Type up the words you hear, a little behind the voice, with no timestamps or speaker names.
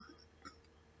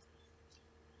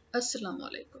Assalamu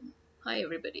alaikum. Hi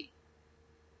everybody.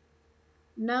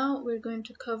 Now we're going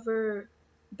to cover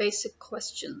basic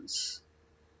questions,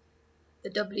 the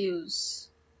W's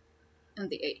and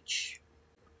the H.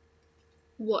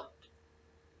 What?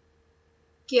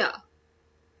 Kya?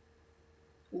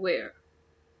 Where?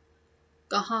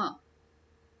 Kahan?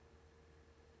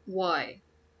 Why?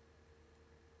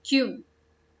 Kyun?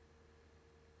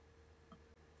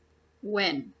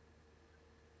 When?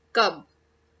 Kab?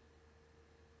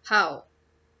 How?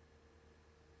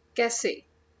 Kaise?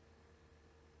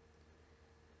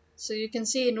 So you can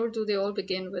see in Urdu they all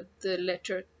begin with the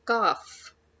letter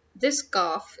kaf. This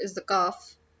kaf is the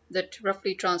kaf that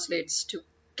roughly translates to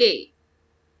K.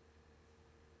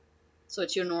 So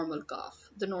it's your normal kaf,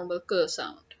 the normal k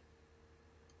sound.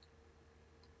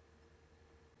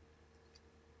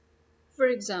 For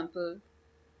example,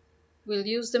 we'll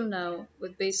use them now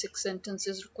with basic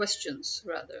sentences or questions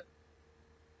rather.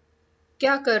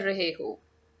 क्या कर रहे हो?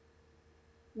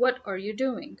 What are you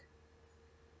doing?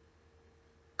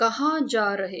 कहाँ जा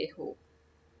रहे हो?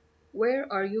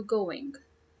 Where are you going?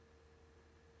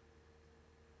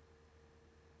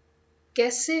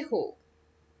 कैसे हो?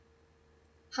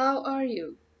 How are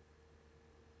you?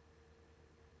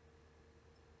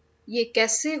 ये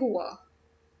कैसे हुआ?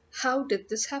 How did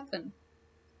this happen?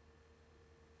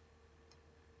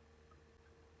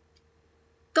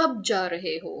 कब जा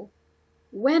रहे हो?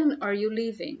 When are you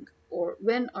leaving? Or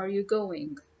when are you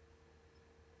going?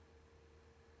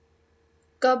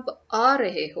 कब आ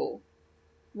रहे हो?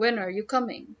 When are you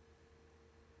coming?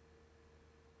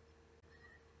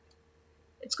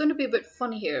 It's going to be a bit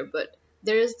funny here, but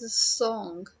there is this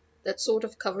song that sort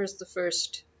of covers the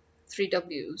first three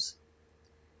W's.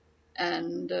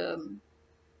 And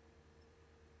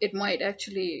it might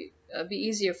actually be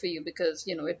easier for you because,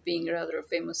 it being rather a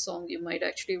famous song, you might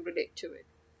actually relate to it.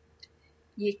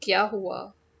 Ye kya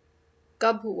hua?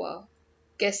 Kab hua?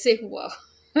 Kaise hua?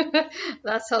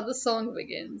 That's how the song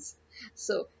begins.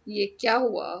 So, ye kya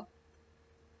hua?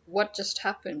 What just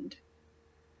happened?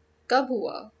 Kab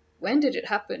hua? When did it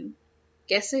happen?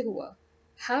 Kaise hua?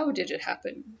 How did it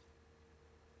happen?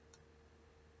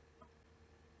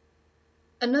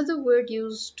 Another word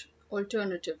used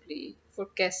alternatively for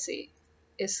kaise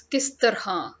is kis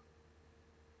tarha,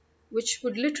 which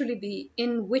would literally be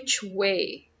in which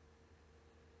way.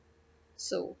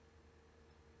 So,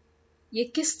 ये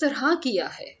किस तरह किया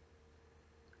है?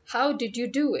 How did you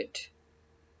do it?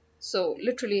 So,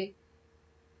 literally,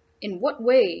 in what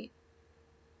way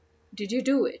did you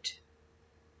do it?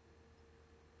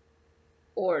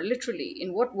 Or literally,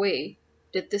 in what way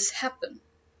did this happen?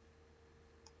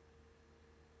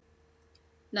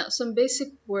 Now, some basic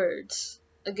words,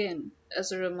 again,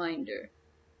 as a reminder.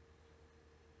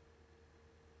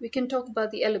 We can talk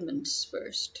about the elements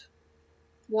first.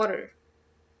 Water.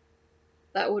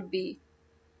 That would be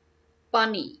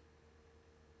pani.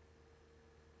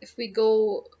 If we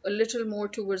go a little more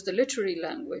towards the literary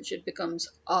language, it becomes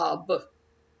ab,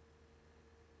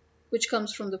 which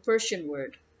comes from the Persian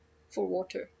word for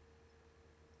water.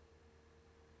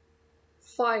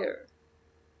 Fire.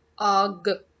 Ag.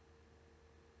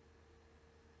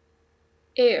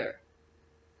 Air.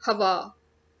 Hava.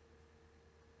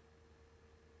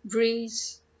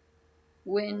 Breeze,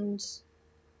 winds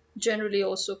generally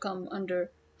also come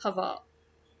under hava.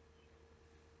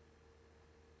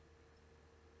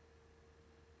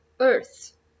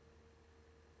 Earth,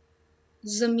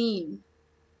 zameen.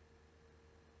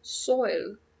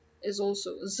 Soil is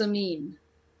also zameen.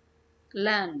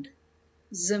 Land,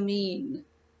 zameen.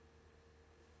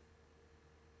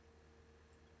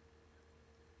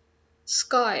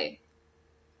 Sky,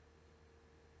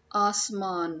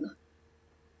 asman.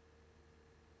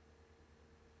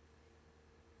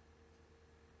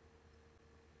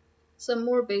 Some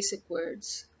more basic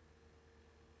words.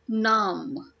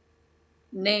 Naam,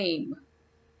 name.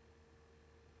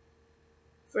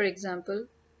 For example,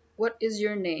 what is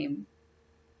your name?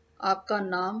 आपका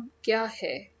नाम क्या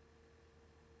है?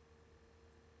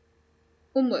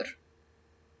 Umr,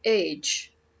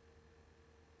 age.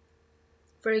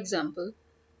 For example,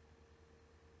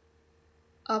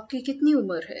 आपकी कितनी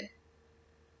उम्र है?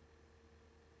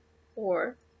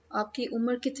 Or आपकी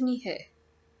उम्र कितनी है?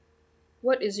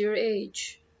 What is your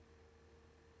age?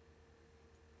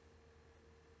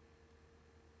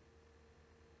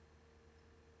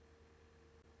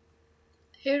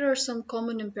 Here are some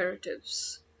common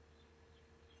imperatives.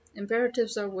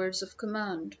 Imperatives are words of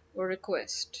command or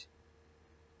request.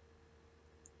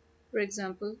 For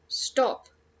example, stop,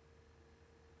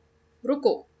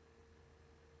 ruko,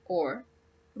 or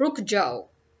ruk jao.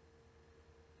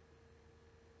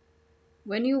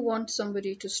 When you want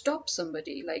somebody to stop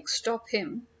somebody, like stop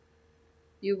him,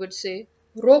 you would say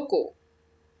roko,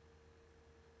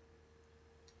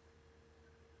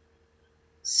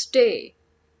 stay,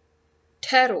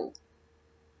 ठहरो,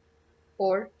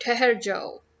 or ठहर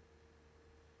जाओ.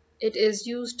 It is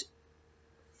used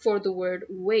for the word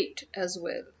wait as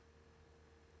well.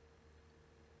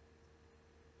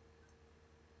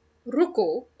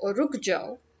 Ruko or ruk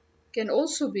jao can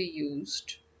also be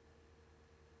used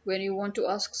when you want to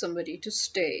ask somebody to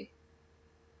stay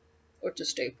or to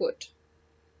stay put.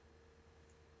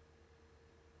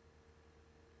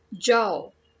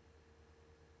 Jao,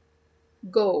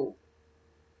 go.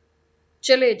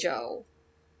 Chale jao,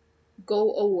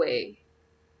 go away.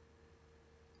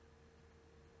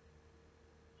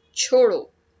 Chodo,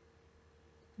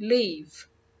 leave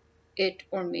it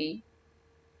or me.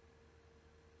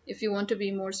 If you want to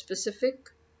be more specific,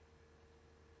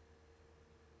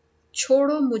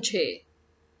 छोड़ो मुझे,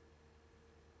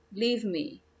 leave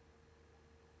me.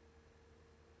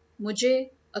 मुझे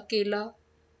अकेला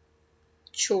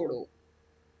छोड़ो,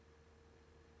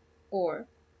 or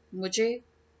मुझे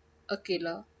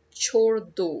अकेला छोड़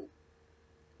दो,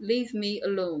 leave me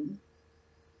alone.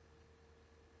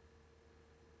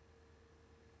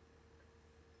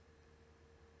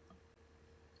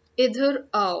 इधर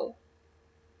आओ,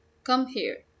 come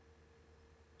here.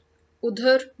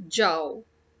 उधर जाओ,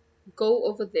 go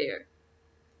over there.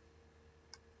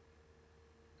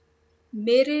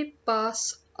 मेरे पास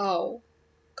आओ,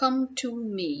 come to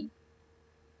me.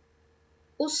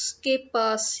 उसके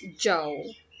पास जाओ,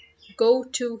 go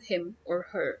to him or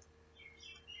her.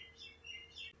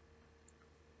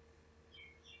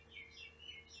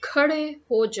 खड़े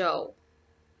हो जाओ,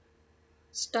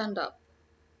 stand up.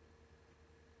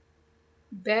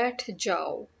 बैठ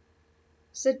जाओ,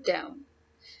 sit down.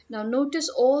 Now notice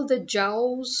all the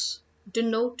jaos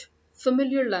denote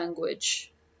familiar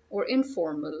language or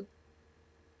informal.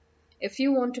 If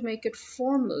you want to make it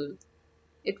formal,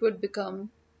 it would become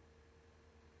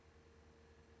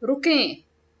रुकें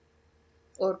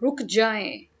or रुक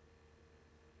जाएं.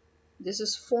 This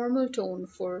is formal tone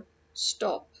for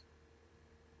stop.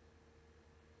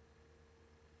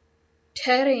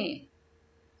 ठहरें,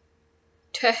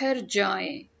 ठहर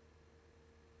जाएं.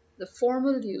 The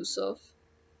formal use of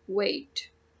wait.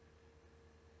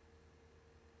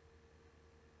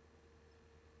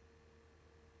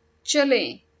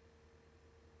 चलें,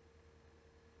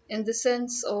 in the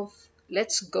sense of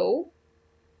let's go,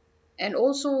 and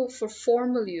also for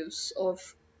formal use of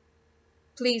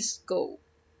please go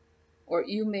or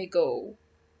you may go.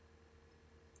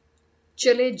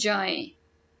 चले जाएं,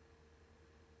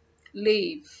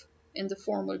 leave in the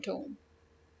formal tone.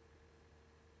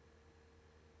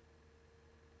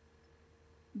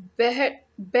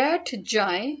 बैठ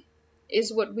जाएं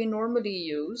is what we normally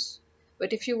use,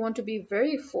 but if you want to be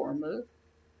very formal,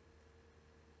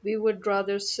 we would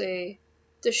rather say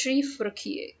तशरीफ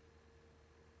रखिए,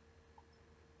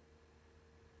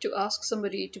 to ask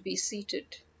somebody to be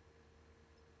seated.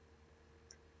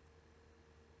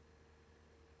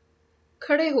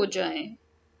 खड़े हो जाएं,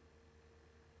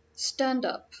 stand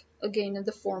up, again in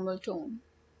the formal tone.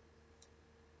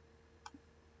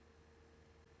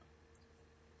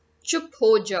 चुप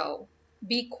हो जाओ,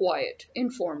 be quiet,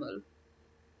 informal.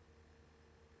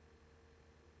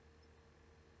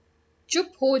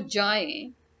 चुप हो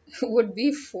जाएं would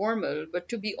be formal, but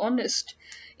to be honest,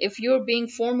 if you're being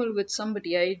formal with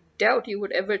somebody, I doubt you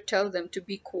would ever tell them to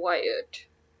be quiet.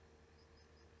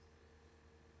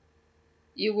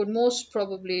 You would most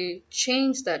probably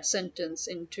change that sentence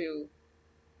into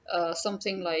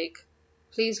something like,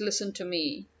 please listen to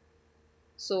me.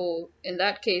 So in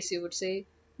that case, you would say,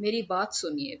 मेरी बात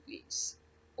सुनिए please,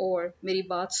 or मेरी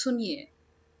बात सुनिए,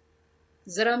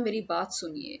 जरा मेरी बात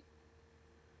सुनिए.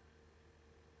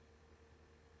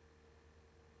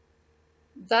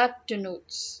 That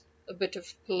denotes a bit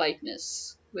of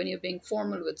politeness when you're being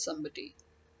formal with somebody.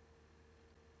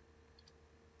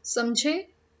 समझे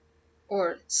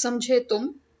or समझे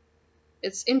तुम,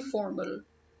 it's informal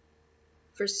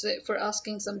for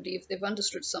asking somebody if they've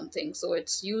understood something. So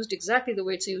it's used exactly the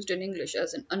way it's used in English,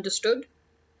 as in understood,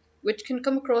 which can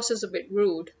come across as a bit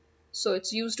rude. So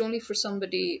it's used only for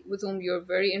somebody with whom you're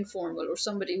very informal or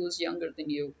somebody who's younger than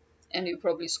you, and you're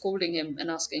probably scolding him and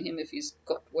asking him if he's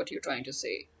got what you're trying to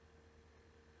say.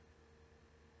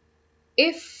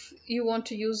 If you want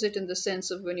to use it in the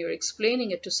sense of when you're explaining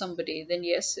it to somebody, then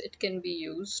yes, it can be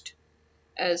used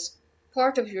as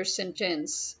part of your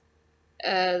sentence,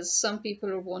 as some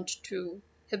people want to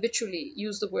habitually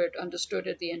use the word understood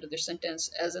at the end of their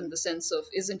sentence, as in the sense of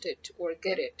isn't it, or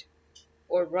get it,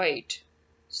 or right.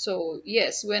 So,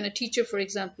 yes, when a teacher, for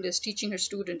example, is teaching her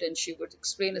student and she would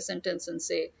explain a sentence and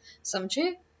say,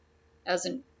 Samjhe, as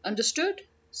in understood.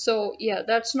 So, yeah,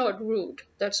 that's not rude.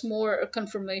 That's more a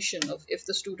confirmation of if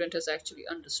the student has actually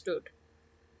understood.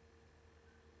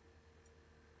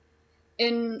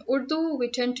 In Urdu, we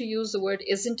tend to use the word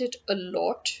isn't it a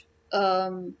lot.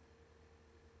 Um,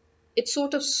 it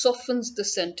sort of softens the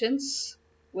sentence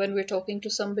when we're talking to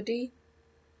somebody.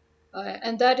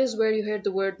 And that is where you hear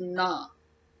the word na.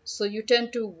 So you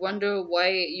tend to wonder why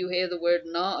you hear the word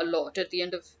na a lot at the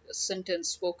end of a sentence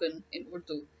spoken in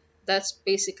Urdu. That's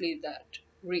basically that.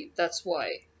 That's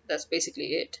why. That's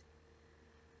basically it.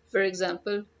 For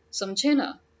example, समझे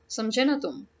ना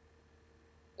तुम,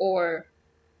 or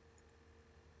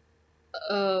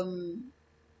um,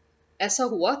 ऐसा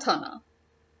हुआ था ना,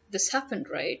 this happened,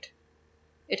 right?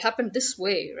 It happened this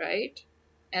way, right?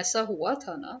 ऐसा हुआ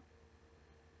था ना.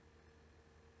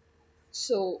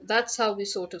 So that's how we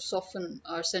sort of soften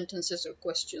our sentences or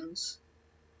questions.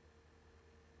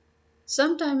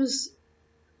 Sometimes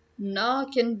na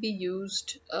can be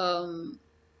used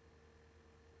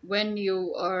when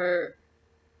you are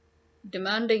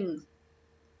demanding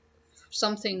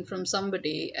something from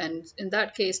somebody, and in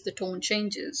that case, the tone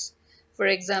changes. For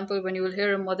example, when you will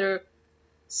hear a mother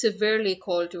severely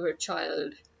call to her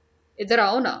child, Idhar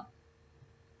aao na,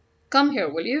 come here,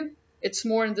 will you? It's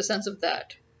more in the sense of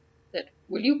that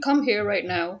will you come here right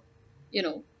now? You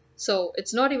know, so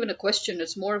it's not even a question,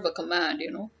 it's more of a command,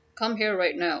 come here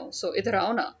right now. So, idhar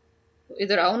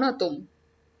aao na tum.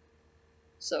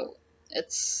 So,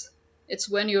 it's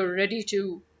when you're ready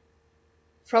to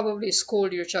probably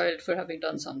scold your child for having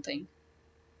done something.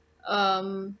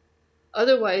 Um,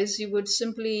 Otherwise, you would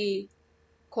simply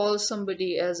call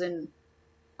somebody as in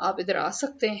आप इधर आ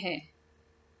सकते हैं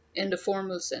in the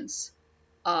formal sense.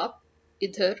 आप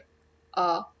इधर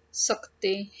आ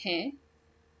सकते हैं,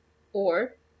 or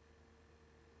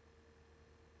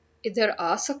इधर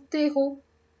आ सकते हो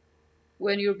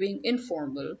when you're being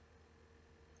informal.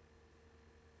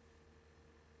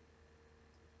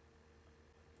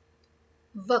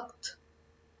 वक्त,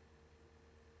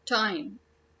 time.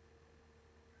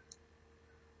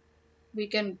 We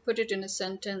can put it in a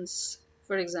sentence.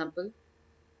 For example,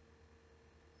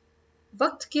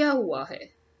 वक्त क्या हुआ है?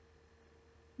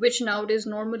 Which nowadays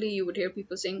normally you would hear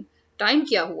people saying, time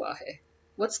क्या हुआ है?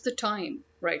 What's the time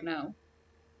right now?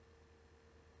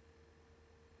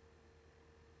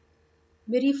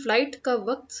 मेरी फ्लाइट का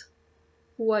वक्त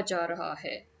हुआ जा रहा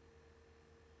है.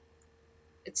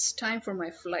 It's time for my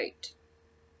flight.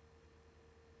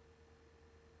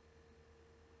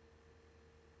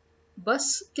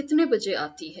 बस कितने बजे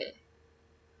आती है?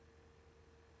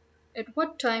 At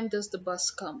what time does the bus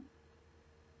come?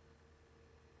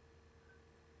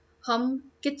 हम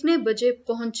कितने बजे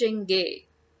पहुंचेंगे?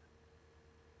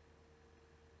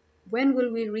 When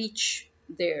will we reach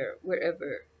there,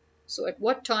 wherever? So at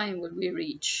what time will we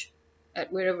reach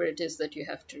at wherever it is that you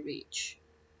have to reach?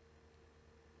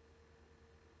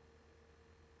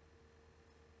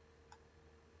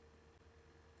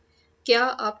 क्या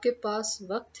आपके पास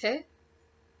वक्त है?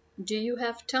 Do you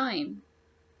have time?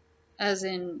 As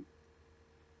in,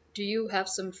 do you have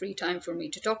some free time for me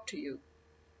to talk to you?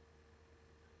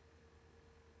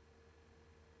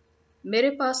 मेरे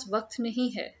पास वक्त नहीं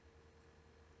है.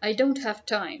 I don't have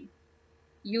time.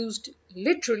 Used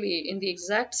literally in the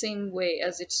exact same way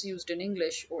as it's used in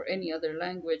English or any other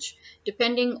language,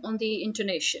 depending on the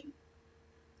intonation.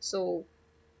 So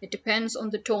it depends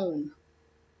on the tone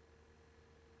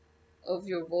of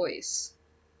your voice.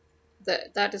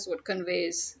 That is what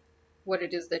conveys what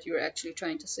it is that you're actually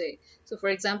trying to say. So, for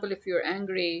example, if you're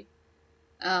angry,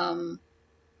 um,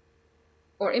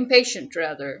 or impatient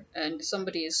rather, and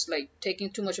somebody is like taking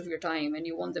too much of your time and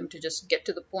you want them to just get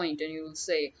to the point, and you will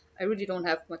say, I really don't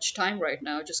have much time right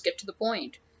now, just get to the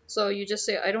point. So you just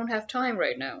say, I don't have time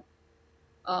right now.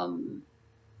 um,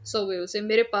 so we will say,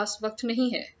 मेरे पास वक्त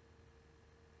नहीं है.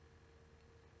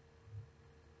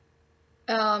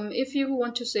 If you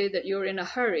want to say that you're in a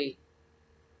hurry,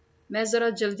 मैं जरा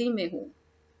जल्दी में हूँ.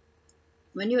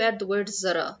 When you add the word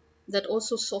zara, that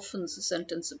also softens the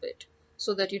sentence a bit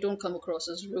so that you don't come across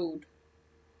as rude.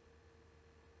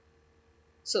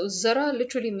 So zara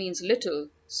literally means little.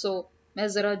 So मैं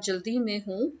जरा जल्दी में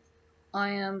हूँ, I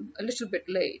am a little bit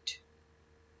late.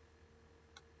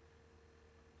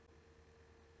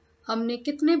 हमने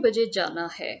कितने बजे जाना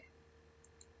है?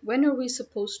 When are we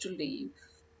supposed to leave?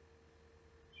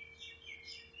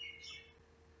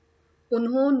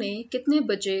 उन्होंने कितने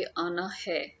बजे आना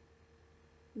है?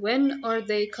 When are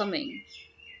they coming?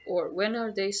 Or when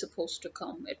are they supposed to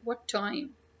come? At what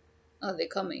time are they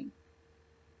coming?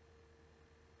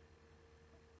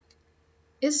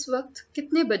 इस वक्त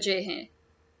कितने बजे हैं?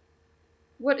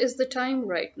 What is the time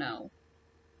right now?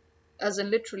 As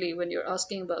in literally when you're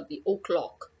asking about the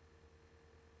o'clock.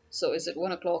 So is it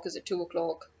 1 o'clock? Is it 2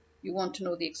 o'clock? You want to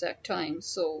know the exact time.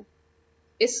 So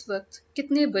इस वक्त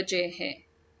कितने बजे हैं?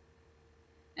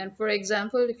 And for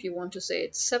example, if you want to say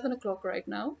it's 7 o'clock right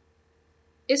now,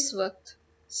 इस वक्त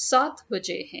 7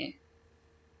 बजे हैं.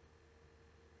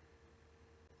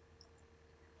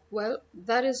 Well,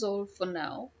 that is all for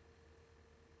now.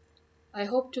 I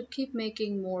hope to keep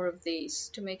making more of these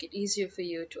to make it easier for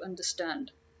you to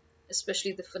understand,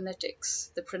 especially the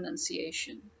phonetics, the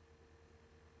pronunciation.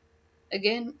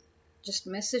 Again, just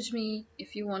message me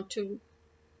if you want to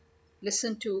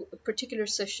listen to a particular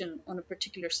session on a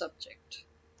particular subject.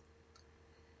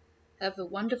 Have a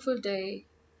wonderful day.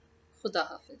 Khuda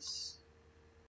Hafiz.